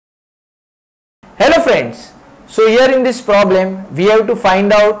friends, so here in this problem we have to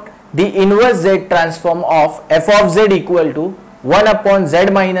find out the inverse Z transform of f of z equal to 1 upon z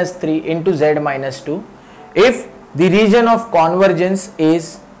minus 3 into z minus 2 if the region of convergence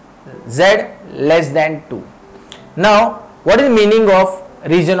is z less than 2. Now, what is the meaning of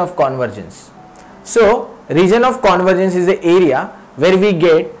region of convergence? So, region of convergence is the area where we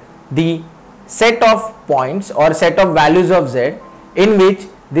get the set of points or set of values of z in which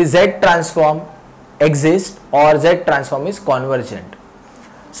the Z transform exists or Z transform is convergent.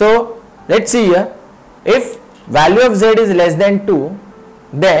 So, let us see here, if value of Z is less than 2,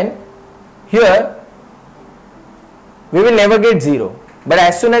 then here we will never get 0, but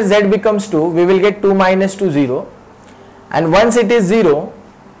as soon as Z becomes 2, we will get 2 minus 2 0, and once it is 0,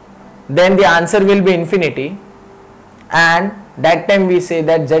 then the answer will be infinity, and that time we say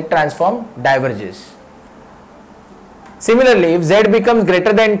that Z transform diverges. Similarly, if Z becomes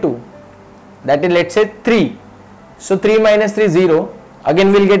greater than 2, that is, let us say 3, so 3 minus 3 0,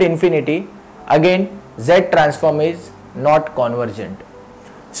 again we will get infinity, again Z transform is not convergent.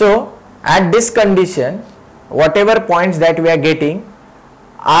 So, at this condition, whatever points that we are getting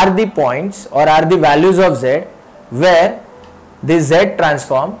are the points or are the values of Z where the Z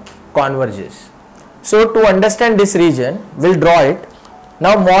transform converges. So, to understand this region, we will draw it.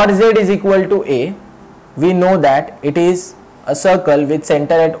 Now, mod Z is equal to A. We know that it is a circle with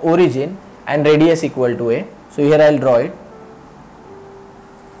center at origin and radius equal to A. So, here I will draw it.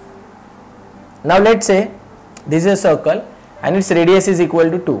 Now, let us say this is a circle and its radius is equal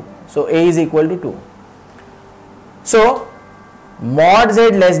to 2. So, A is equal to 2. So, mod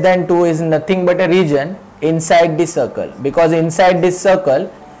Z less than 2 is nothing but a region inside this circle, because inside this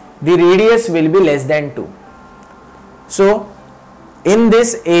circle the radius will be less than 2. So, in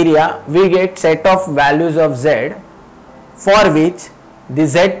this area we get set of values of Z for which the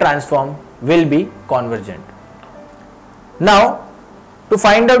Z transform will be convergent. Now, to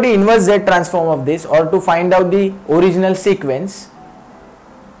find out the inverse Z transform of this, or to find out the original sequence,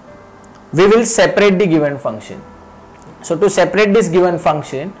 we will separate the given function. So, to separate this given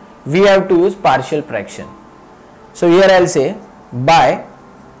function, we have to use partial fraction. So, here I will say by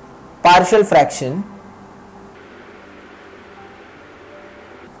partial fraction,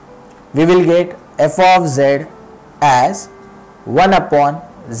 we will get f of z as 1 upon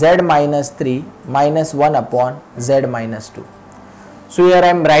z minus 3 minus 1 upon z minus 2. So, here I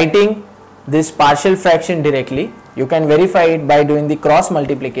am writing this partial fraction directly. You can verify it by doing the cross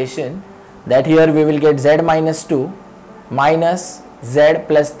multiplication, that here we will get z minus 2 minus z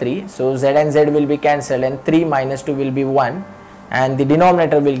plus 3. So, z and z will be cancelled and 3 minus 2 will be 1, and the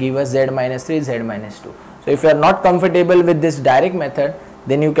denominator will give us z minus 3, z minus 2. So, if you are not comfortable with this direct method,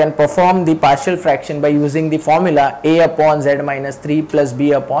 then you can perform the partial fraction by using the formula a upon z minus 3 plus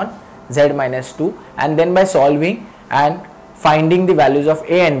b upon z minus 2, and then by solving and finding the values of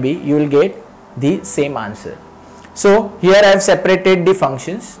a and b, you will get the same answer. So, here I have separated the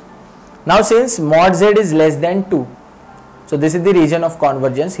functions. Now, since mod z is less than 2, so this is the region of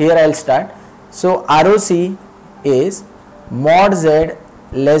convergence. Here I will start. So, ROC is mod z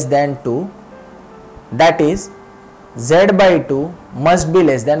less than 2, that is z by 2 must be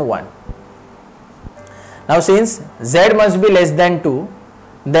less than 1. Now, since z must be less than 2,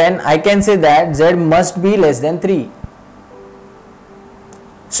 then I can say that z must be less than 3.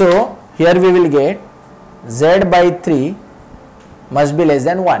 So, here we will get z by 3 must be less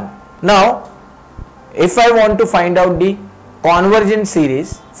than 1. Now, if I want to find out the convergent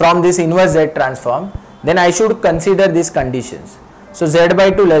series from this inverse Z transform, then I should consider these conditions. So, z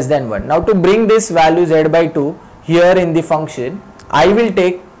by 2 less than 1. Now, to bring this value z by 2 here in the function, I will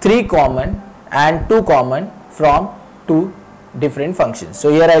take 3 common and 2 common from 2 different functions.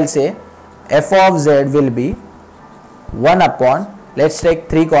 So, here I will say f of z will be 1 upon, let us take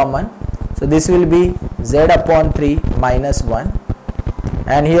 3 common. So, this will be z upon 3 minus 1,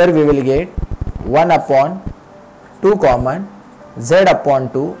 and here we will get 1 upon 2 common, z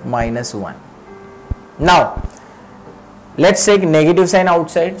upon 2 minus 1. Now, let us take negative sign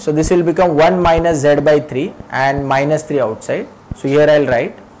outside. So, this will become 1 minus z by 3 and minus 3 outside. So, here I will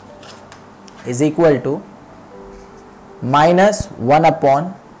write is equal to minus 1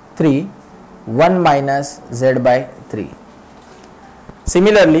 upon 3, 1 minus z by 3.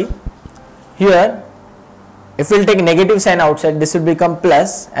 Similarly, here if we will take negative sign outside, this will become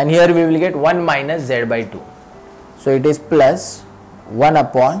plus, and here we will get 1 minus z by 2. So, it is plus 1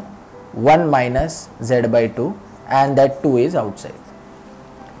 upon 1 minus z by 2, and that 2 is outside.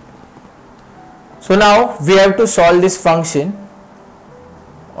 So, now we have to solve this function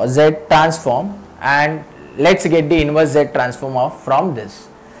or Z transform, and let us get the inverse Z transform of from this.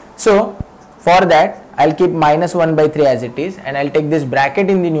 So, For that, I'll keep minus 1 by 3 as it is, and I'll take this bracket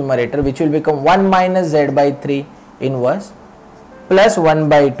in the numerator, which will become 1 minus z by 3 inverse plus 1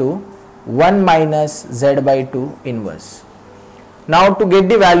 by 2, 1 minus z by 2 inverse. Now to get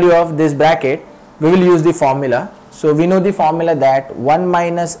the value of this bracket, we will use the formula. So we know the formula that 1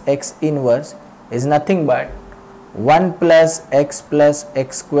 minus x inverse is nothing but 1 plus x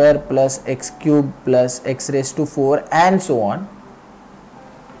square plus x cube plus x raised to 4 and so on.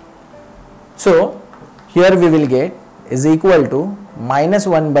 So here we will get is equal to minus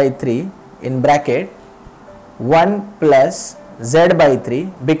 1 by 3 in bracket 1 plus z by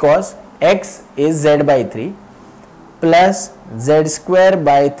 3, because x is z by 3, plus z square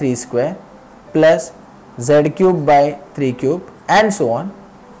by 3 square plus z cube by 3 cube and so on.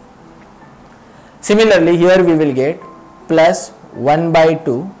 Similarly, here we will get plus 1 by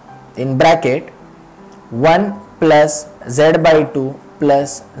 2 in bracket 1 plus z by 2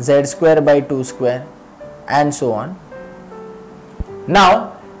 plus z square by 2 square and so on.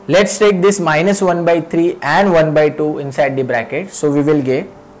 Now let's take this minus 1 by 3 and 1 by 2 inside the bracket. So we will get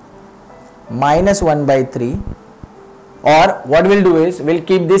minus 1 by 3, or what we'll do is we'll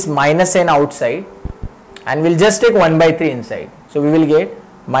keep this minus n outside and we'll just take 1 by 3 inside. So we will get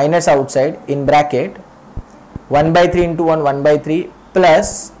minus outside in bracket 1 by 3 into 1 by 3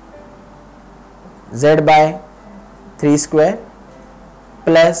 plus z by 3 square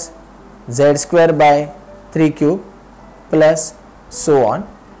plus z square by 3 cube plus so on,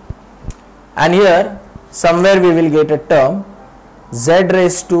 and here somewhere we will get a term z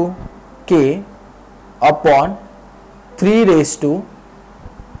raised to k upon 3 raised to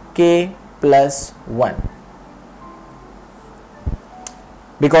k plus 1,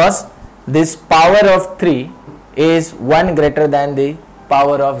 because this power of 3 is 1 greater than the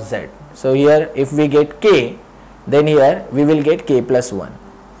power of z. So here if we get k, then here we will get k plus 1.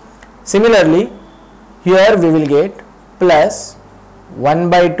 Similarly, here we will get plus 1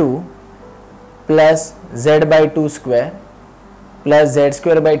 by 2 plus z by 2 square plus z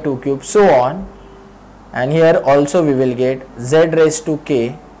square by 2 cube so on, and here also we will get z raised to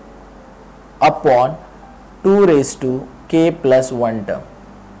k upon 2 raised to k plus 1 term.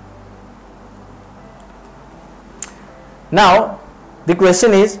 Now the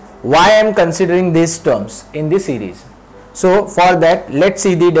question is why I am considering these terms in the series. So for that, let's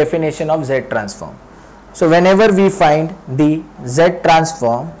see the definition of Z transform. So whenever we find the Z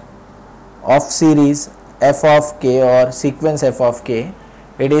transform of series f of k or sequence f of k,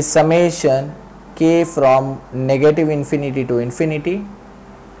 it is summation k from negative infinity to infinity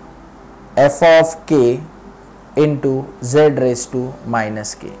f of k into z raised to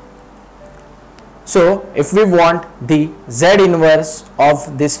minus k. So if we want the z inverse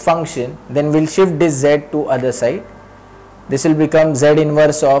of this function, then we'll shift this z to other side. This will become z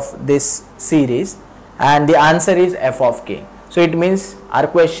inverse of this series, and the answer is f of k. So it means our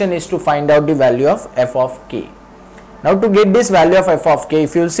question is to find out the value of f of k. Now to get this value of f of k,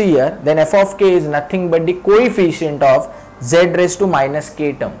 if you will see here, then f of k is nothing but the coefficient of z raised to minus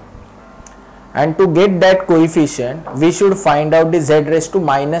k term. And to get that coefficient, we should find out the z raised to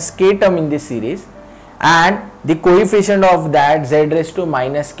minus k term in this series, and the coefficient of that z raised to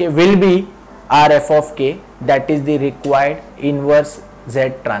minus k will be our f of k, that is the required inverse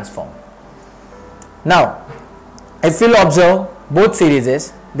Z transform. Now if you will observe both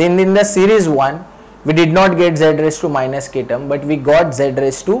series, then in the series 1 we did not get z raised to minus k term, but we got z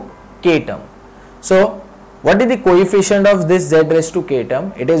raised to k term. So what is the coefficient of this z raised to k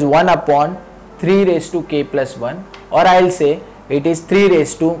term? It is 1 upon 3 raised to k plus 1, or I will say it is 3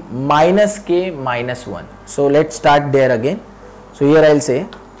 raised to minus k minus 1. So let's start there again. So here I will say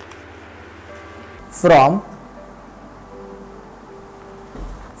from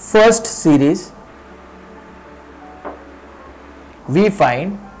first series we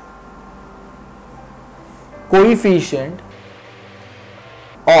find coefficient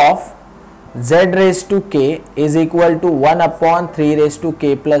of z raised to k is equal to 1 upon 3 raised to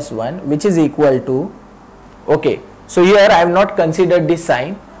k plus 1, which is equal to, okay, so here I have not considered this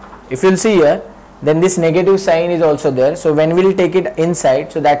sign. If you will see here, then this negative sign is also there. So when we will take it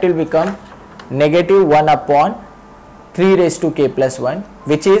inside, so that will become negative 1 upon 3 raised to k plus 1,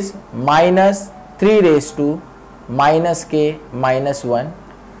 which is minus 3 raised to minus k minus 1,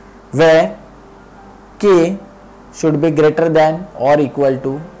 where k should be greater than or equal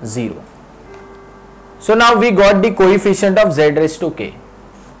to 0. So now we got the coefficient of z raised to k,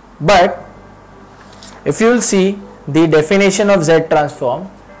 but if you will see the definition of Z transform,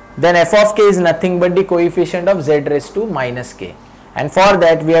 then f of k is nothing but the coefficient of z raised to minus k, and for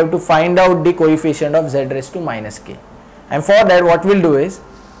that we have to find out the coefficient of z raised to minus k, and for that what we will do is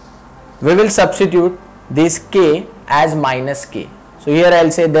we will substitute this k as minus k. So here I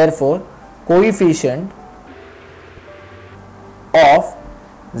will say therefore coefficient of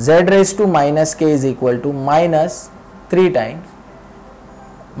z raised to minus k is equal to minus 3 times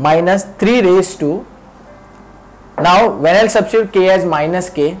minus 3 raised to, now when I will substitute k as minus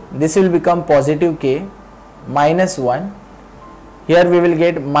k, this will become positive k minus 1. Here we will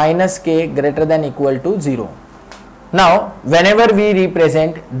get minus k greater than equal to 0. Now whenever we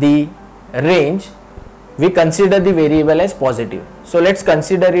represent the range, we consider the variable as positive. So let's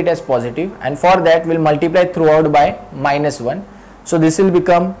consider it as positive, and for that we will multiply throughout by minus 1. So this will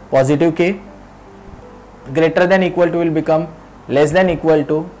become positive k, greater than equal to will become less than equal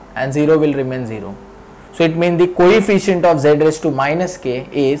to, and 0 will remain 0. So it means the coefficient of z raised to minus k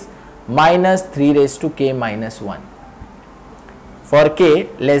is minus 3 raised to k minus 1 for k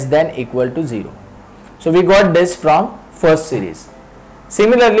less than equal to 0. So we got this from first series.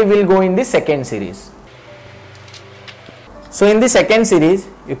 Similarly, we will go in the second series. So in the second series,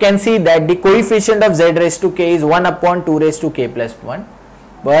 you can see that the coefficient of z raised to k is 1 upon 2 raised to k plus 1,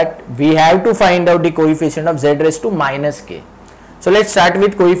 but we have to find out the coefficient of z raised to minus k. So let's start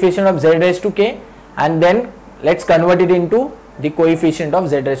with coefficient of z raised to k, and then let's convert it into the coefficient of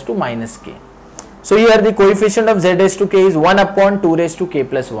z raised to minus k. So here the coefficient of z raised to k is 1 upon 2 raised to k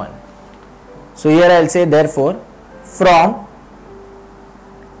plus 1. So here I will say therefore from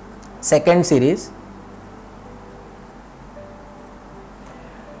second series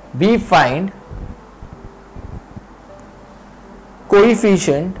we find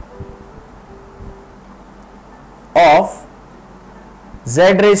coefficient of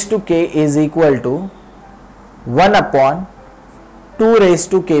z raised to k is equal to 1 upon 2 raised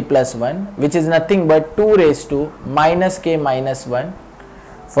to k plus 1, which is nothing but 2 raised to minus k minus 1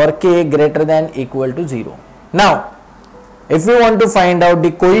 for k greater than equal to 0. Now if we want to find out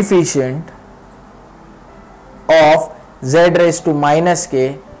the coefficient of z raised to minus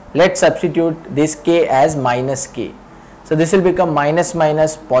k, let's substitute this k as minus k. So this will become minus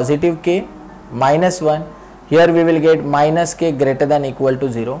minus positive k minus 1. Here we will get minus k greater than equal to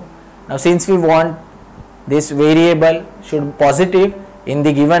 0. Now since we want this variable should be positive in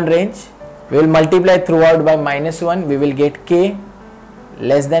the given range, we will multiply throughout by minus 1, we will get k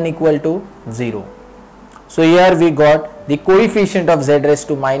less than equal to 0. So here we got the coefficient of z raised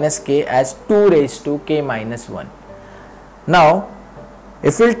to minus k as 2 raised to k minus 1. Now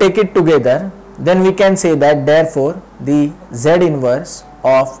if we will take it together, then we can say that therefore the z inverse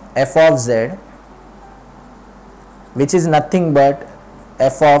of f of z, which is nothing but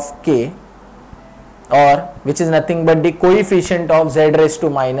f of k, or which is nothing but the coefficient of z raised to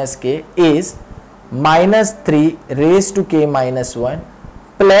minus k, is minus 3 raised to k minus 1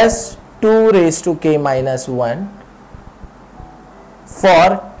 plus 2 raised to k minus 1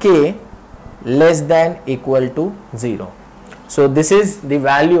 for k less than equal to 0. So this is the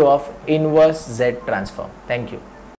value of inverse Z transform. Thank you.